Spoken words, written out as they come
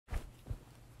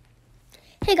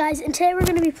Hey guys, and today we're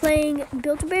going to be playing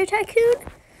Build-A-Bear Tycoon.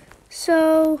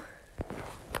 So,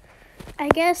 I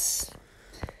guess,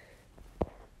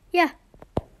 yeah.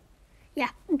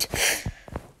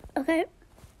 Okay,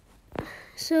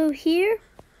 so here,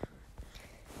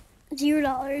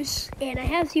 $0, and I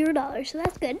have $0, so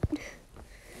that's good.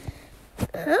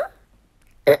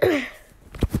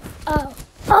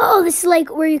 Oh, this is like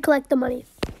where you collect the money.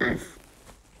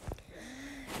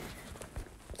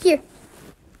 Here.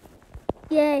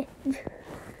 Yay.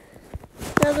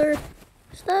 Other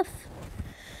stuff.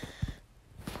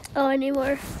 Oh, I need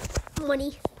more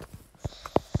money.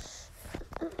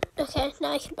 Okay,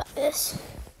 now I can buy this.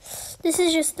 This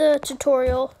is just the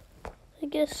tutorial, I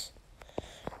guess.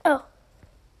 Oh.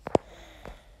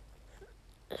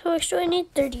 How much do I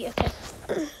need? 30, okay.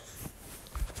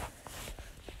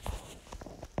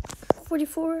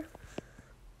 44.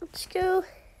 Let's go.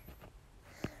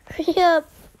 Hurry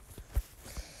up.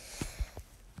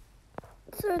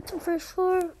 So it's the first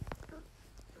floor.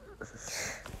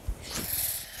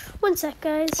 One sec,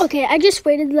 guys. Okay, I just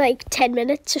waited like 10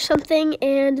 minutes or something,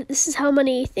 and this is how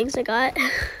many things I got.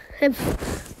 I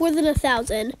have more than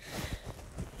 1,000.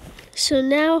 So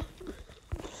now,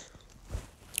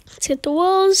 let's get the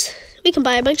walls. We can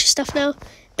buy a bunch of stuff now.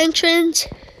 Entrance.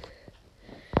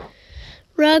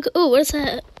 Rug. Oh, what is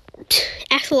that?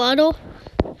 Axolotl.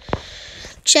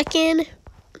 Check-in.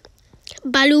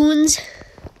 Balloons.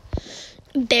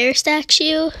 Bear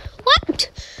statue. What?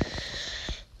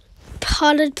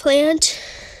 Potted plant.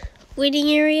 Waiting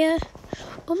area.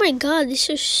 Oh my god, this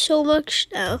is so much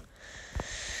now.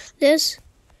 This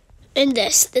and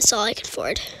this. That's all I can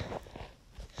afford.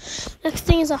 Next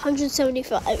thing is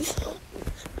 175.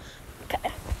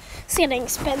 Okay. It's getting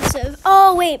expensive.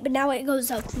 Oh wait, but now it goes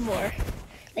up more.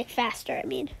 Like faster, I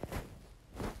mean.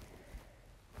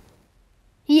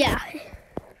 Yeah.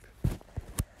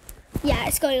 Yeah,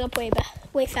 it's going up way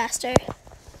faster.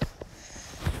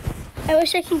 I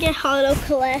wish I can get auto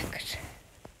collect.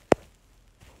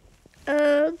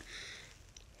 So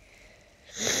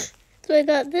I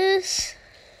got this.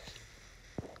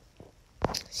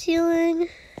 Ceiling.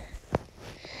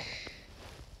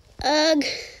 Ugh.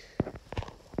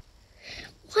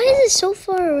 Why is it so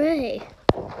far away?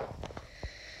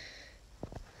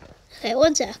 Okay,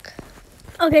 one sec.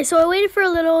 Okay, so I waited for a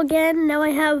little again. Now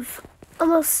I have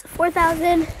almost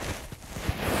 4,000.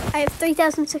 I have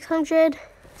 3,600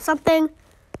 something.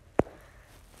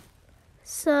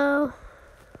 So,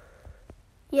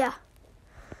 yeah.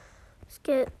 Let's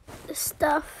get this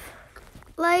stuff.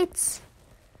 Lights.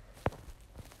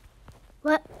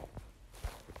 What?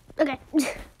 Okay.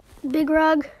 Big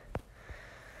rug.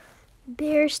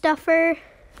 Bear stuffer.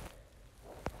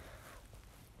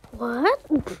 What?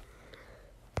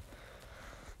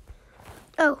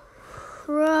 Oh,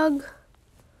 rug.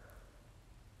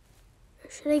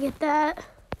 Should I get that?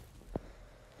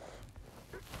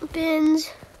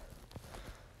 Bins.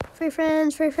 Free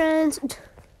friends.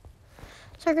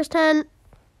 Circus tent.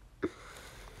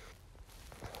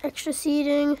 Extra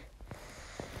seating.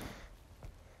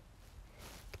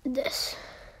 This.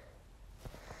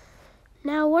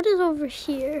 Now, what is over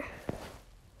here?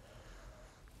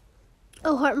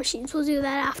 Oh, heart machines. We'll do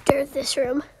that after this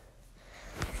room.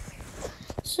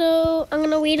 So, I'm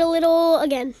gonna wait a little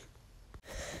again.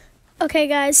 Okay,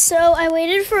 guys, so I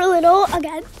waited for a little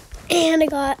again, and I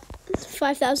got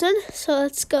 5,000. So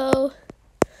let's go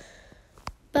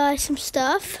buy some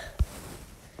stuff.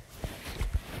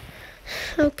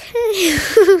 Okay.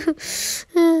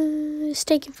 It's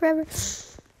taking forever.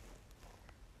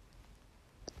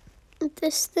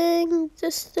 This thing.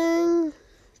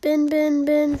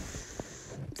 Bin.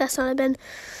 That's not a bin.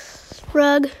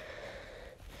 Rug.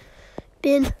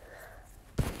 Bin.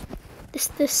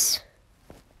 This.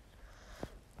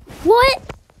 What?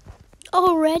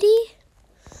 Already?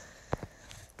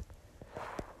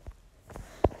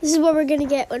 This is what we're gonna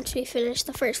get once we finish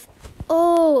the first.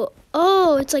 Oh,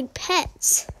 it's like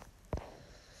pets.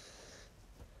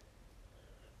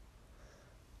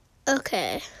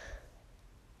 Okay.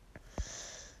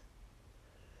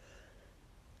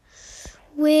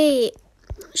 Wait,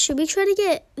 should we try to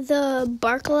get the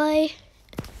barkleigh? I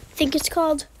think it's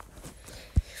called.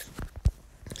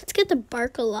 Let's get the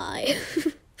barkleigh.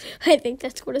 I think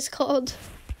that's what it's called.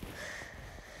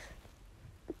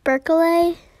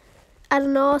 Barkleigh? I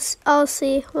don't know. I'll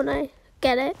see when I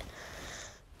get it.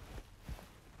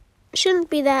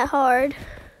 Shouldn't be that hard.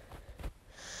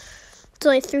 It's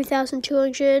only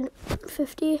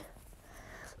 3,250.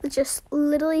 Let's just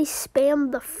literally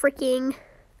spam the freaking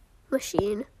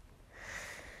machine.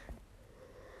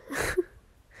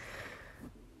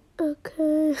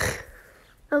 Okay.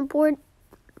 I'm bored.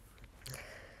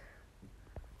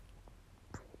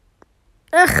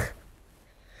 Ugh.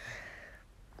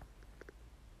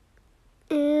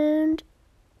 And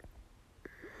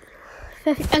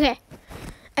 50. Okay,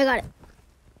 I got it.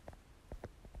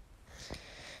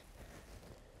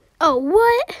 Oh,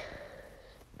 what?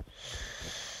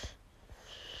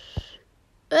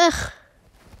 Ugh.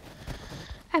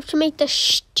 I have to make the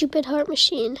stupid heart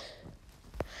machine.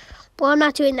 Well, I'm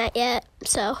not doing that yet,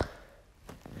 so.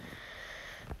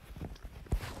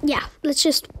 Yeah, let's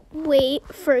just wait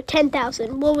for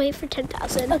 10,000. We'll wait for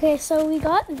 10,000. Okay, so we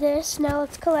got this. Now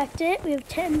let's collect it. We have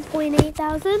 10.8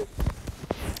 thousand.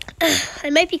 I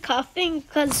might be coughing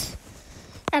because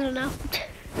I don't know.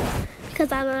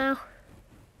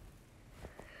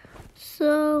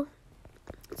 So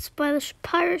let's buy the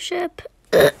pirate ship.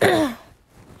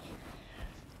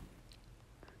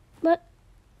 What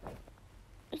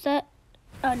is that?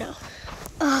 Oh no.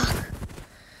 Ugh.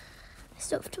 I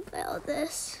still have to buy all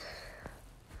this.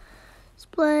 Let's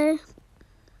play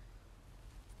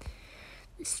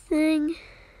this thing.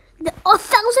 $1,000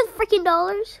 freaking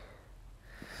dollars.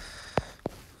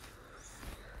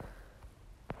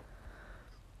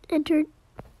 Entered.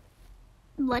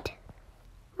 What?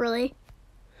 Really?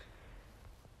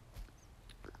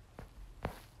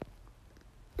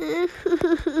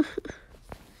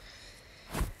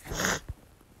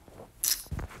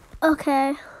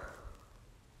 Okay.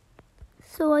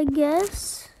 So I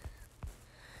guess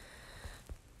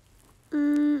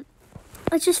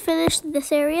let's just finish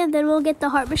this area and then we'll get the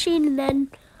heart machine and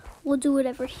then we'll do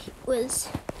whatever was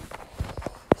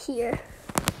here.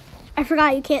 I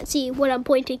forgot you can't see what I'm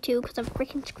pointing to because I'm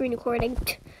freaking screen recording.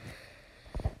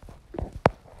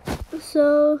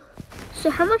 So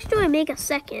how much do I make a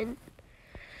second?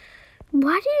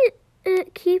 Why did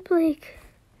it keep like...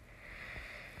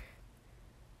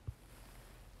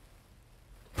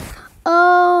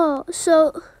 Oh,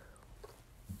 so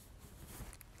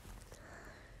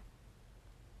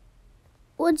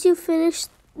once you finish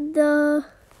the...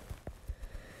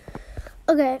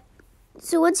 Okay,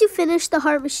 so once you finish the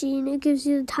heart machine, it gives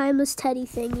you the timeless teddy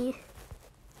thingy.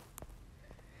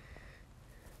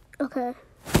 Okay.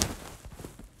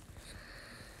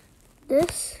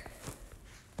 This.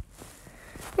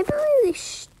 Maybe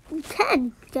we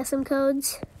can get some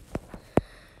codes.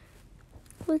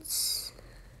 Let's...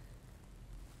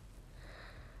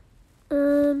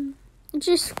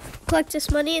 just collect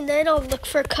this money and then I'll look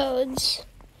for codes.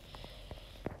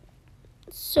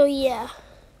 So yeah.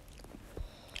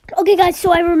 Okay guys,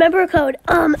 so I remember a code.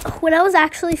 When I was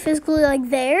actually physically like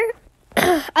there,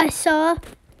 I saw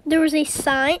there was a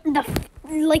sign,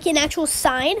 like an actual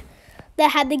sign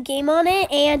that had the game on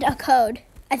it and a code.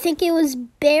 I think it was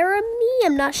bearemy,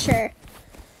 I'm not sure.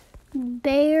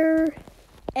 Bearemy.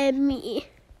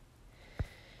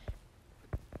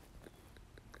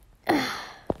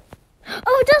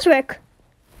 Oh, it does work.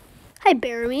 Hi,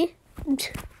 bearemy.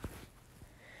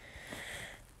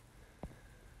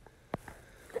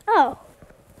 Oh.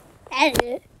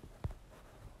 Edit.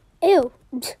 Ew.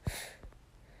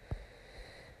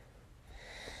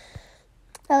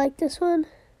 I like this one.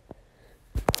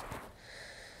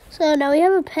 So now we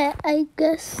have a pet, I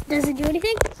guess. Does it do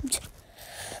anything?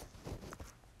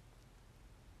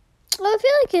 Well, I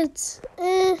feel like it's,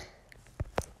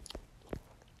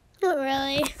 not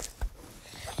really.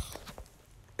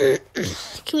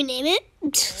 Can we name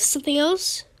it? Something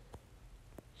else?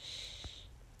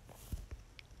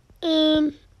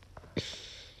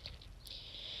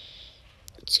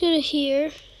 Let's go to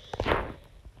here.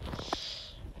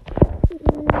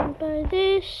 Buy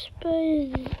this,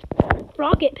 buy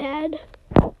rocket pad.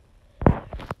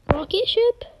 Rocket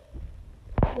ship?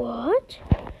 What?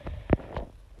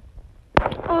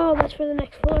 Oh, that's for the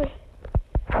next floor.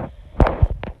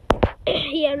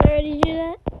 Yeah, I'm not ready to do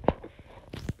that.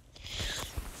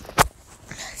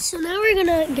 So now we're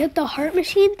gonna get the heart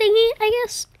machine thingy, I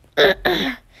guess.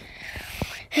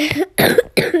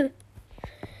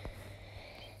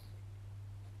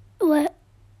 What?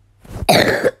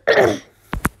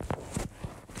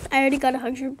 I already got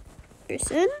 100%.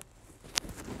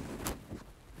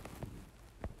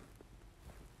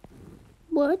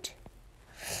 What?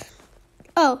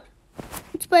 Oh,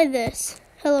 let's buy this.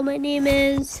 Hello, my name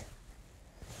is...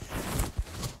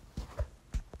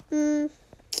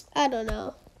 I don't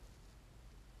know.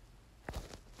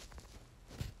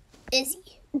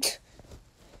 Izzy.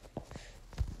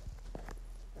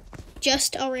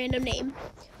 Just a random name.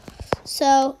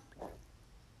 So,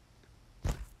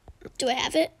 do I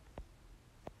have it?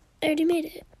 I already made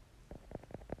it.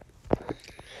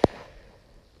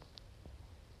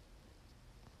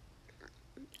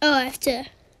 Oh, I have to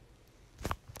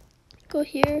go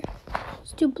here.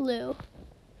 Let's do blue.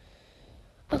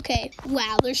 Okay,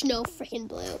 wow, there's no freaking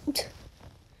blue.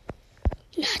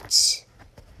 Nuts.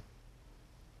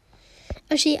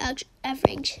 Actually,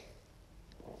 average.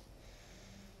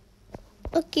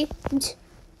 Okay.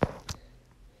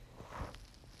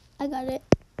 I got it.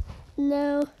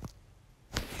 Now,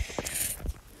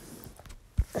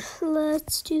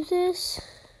 let's do this.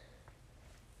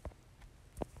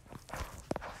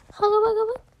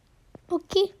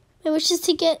 Okay. My wish is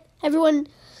to get everyone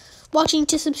watching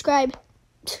to subscribe.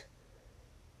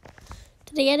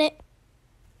 Did I get it?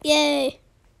 Yay.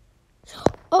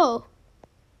 Oh.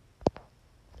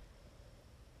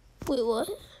 Wait, what?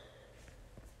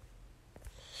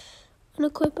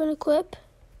 Unequip.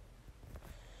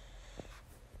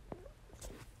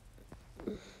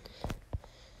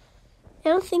 I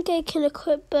don't think I can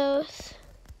equip both.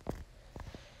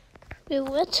 Wait,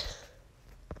 what?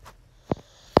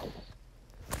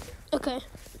 Okay.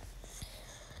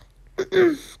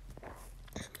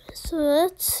 So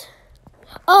let's...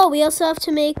 Oh, we also have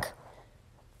to make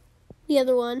the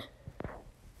other one.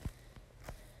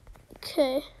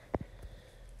 Okay.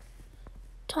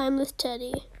 Timeless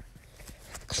Teddy.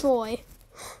 Troy.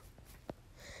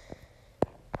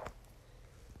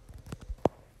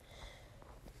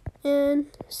 And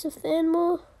stuffed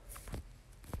animal.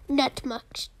 Not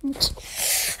much.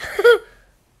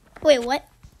 Wait, what?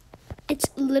 It's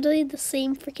literally the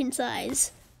same freaking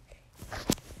size.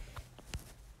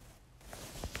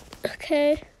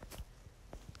 Okay.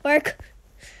 Work.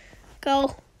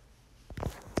 Go.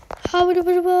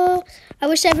 I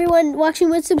wish everyone watching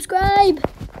would subscribe.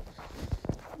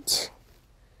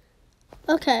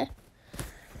 Okay.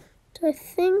 So I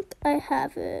think I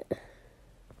have it.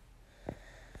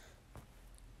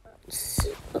 Let's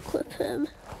equip him.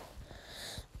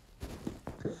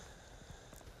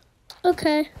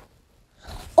 Okay.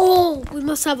 Oh, we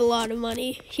must have a lot of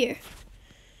money here.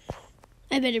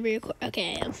 I better be recording.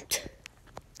 Okay,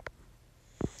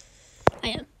 I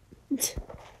am.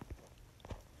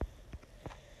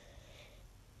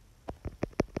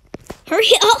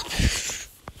 Hurry up!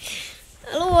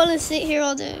 I don't want to sit here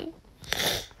all day.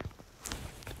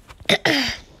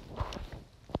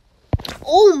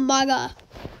 Oh my god.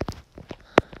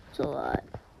 It's a lot.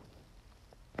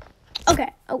 Okay.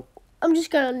 Oh, I'm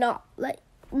just gonna not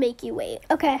make you wait.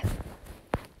 Okay.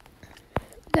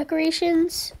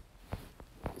 Decorations.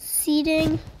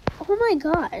 Seating. Oh my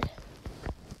god.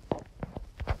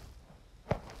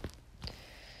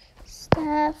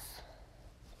 Staff.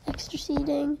 Extra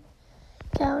seating.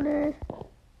 Counter.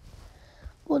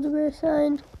 Boulder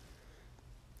sign.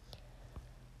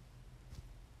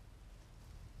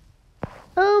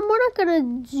 We're not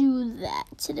gonna do that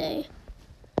today.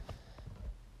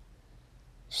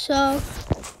 So,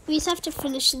 we just have to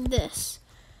finish this.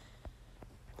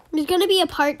 There's gonna be a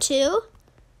part 2.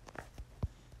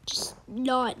 Just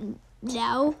not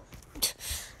now.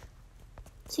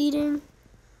 Seating.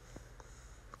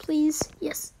 Please.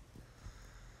 Yes.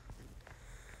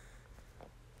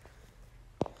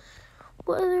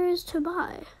 What there is to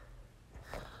buy?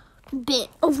 Bin.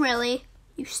 Oh, really?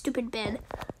 You stupid bin.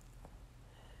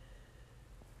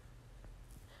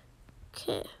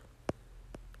 Okay.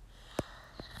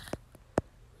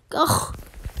 Go.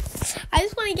 I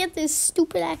just want to get this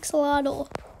stupid axolotl.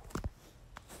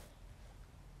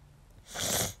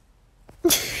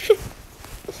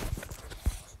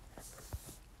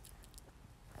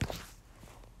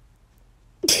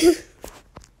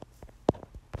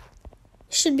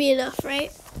 Should be enough,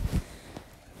 right?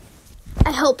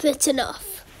 I hope it's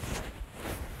enough.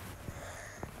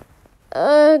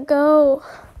 Go.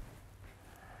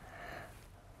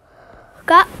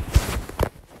 Got.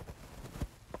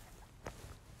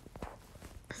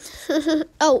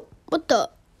 Oh, what the?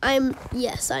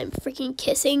 Yes, I'm freaking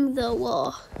kissing the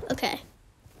wall. Okay.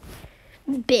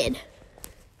 Bin.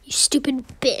 You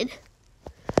stupid bin.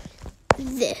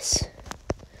 This.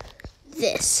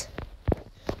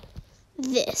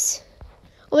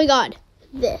 Oh my god.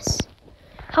 This.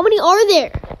 How many are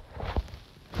there?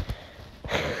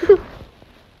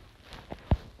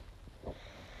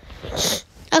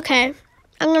 Okay.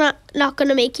 I'm not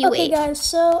gonna make you wait. Okay, guys,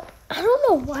 so I don't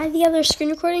know why the other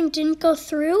screen recording didn't go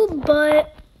through,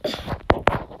 but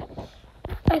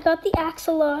I got the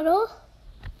axolotl,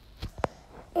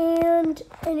 and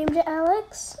I named it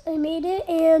Alex. I made it,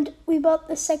 and we bought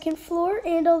the second floor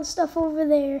and all the stuff over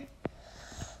there.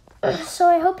 So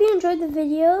I hope you enjoyed the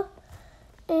video,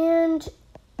 and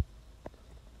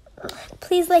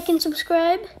please like and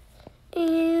subscribe,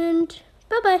 and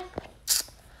bye-bye.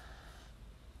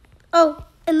 Oh,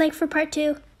 and like for part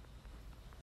 2.